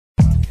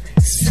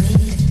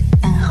sweet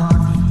and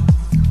honey.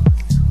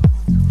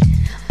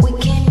 We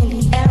came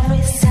in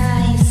every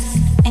size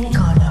and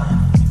color,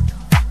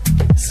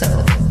 so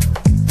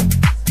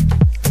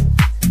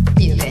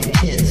you can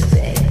choose,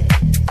 babe.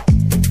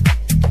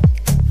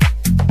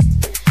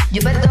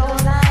 You better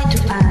don't lie to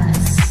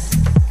us,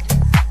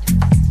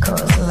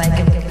 'cause like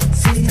a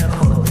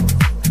sisterhood,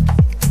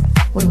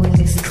 we will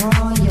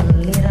destroy your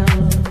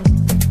little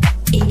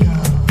ego,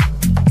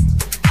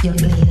 your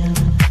little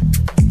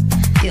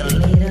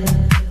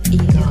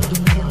ego.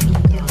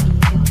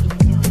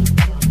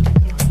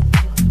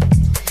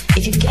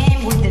 If you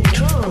came with the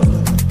truth,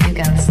 you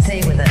can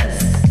stay with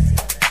us,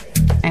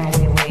 and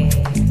we will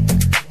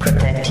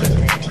protect you.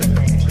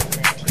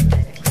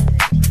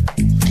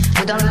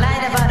 We don't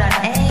lie about our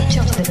age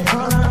or the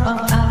color of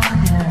our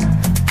hair.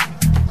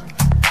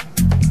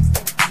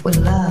 We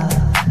love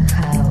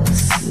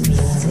house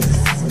music.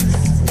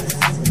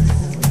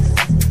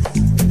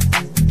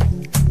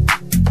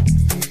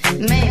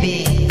 Maybe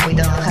we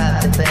don't have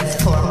the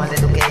best formal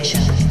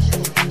education,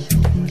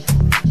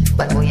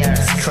 but we are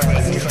straight.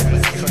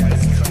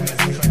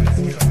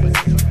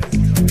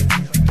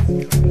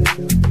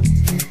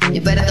 You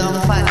better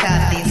don't fuck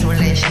up this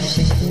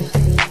relationship.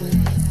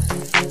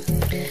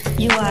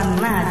 You are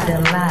not the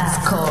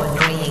last cold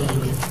drink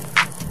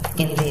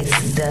in this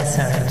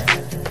desert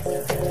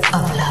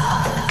of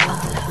love.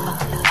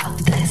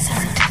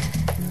 Desert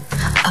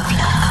of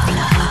love.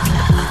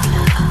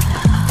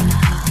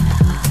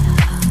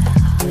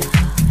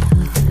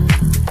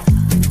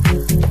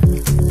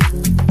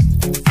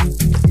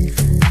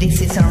 This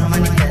is our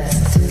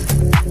manifest.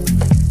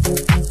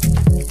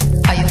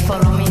 Are you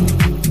following me?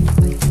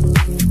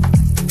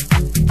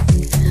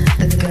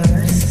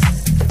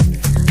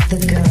 The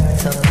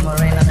girls of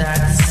Moreno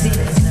Dark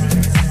City.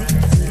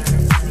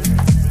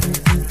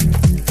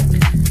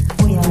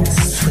 We are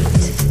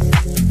sweet.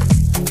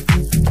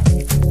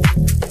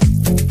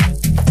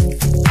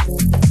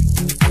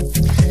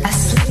 A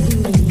sweet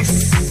mix.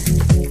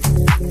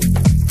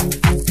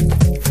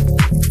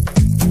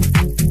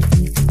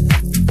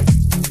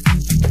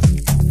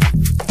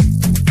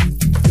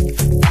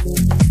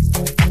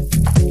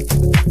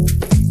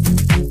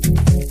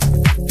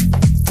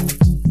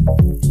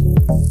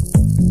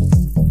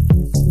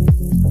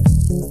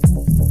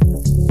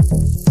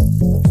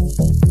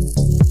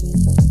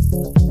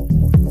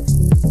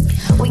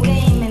 We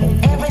came in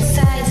every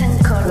size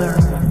and color,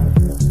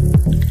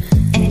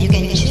 and you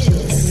can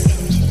choose,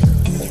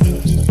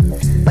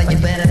 but you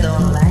better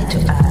don't lie to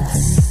us.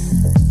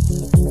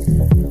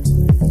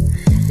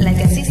 Like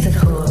a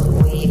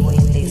sisterhood, we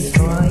will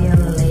destroy your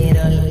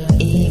little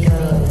ego.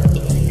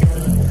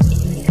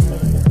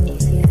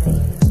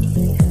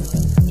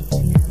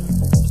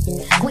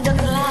 We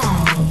don't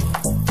lie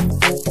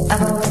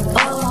about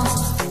almost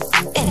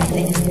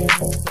anything.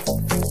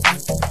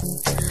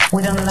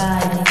 We don't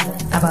lie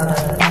about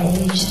our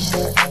age,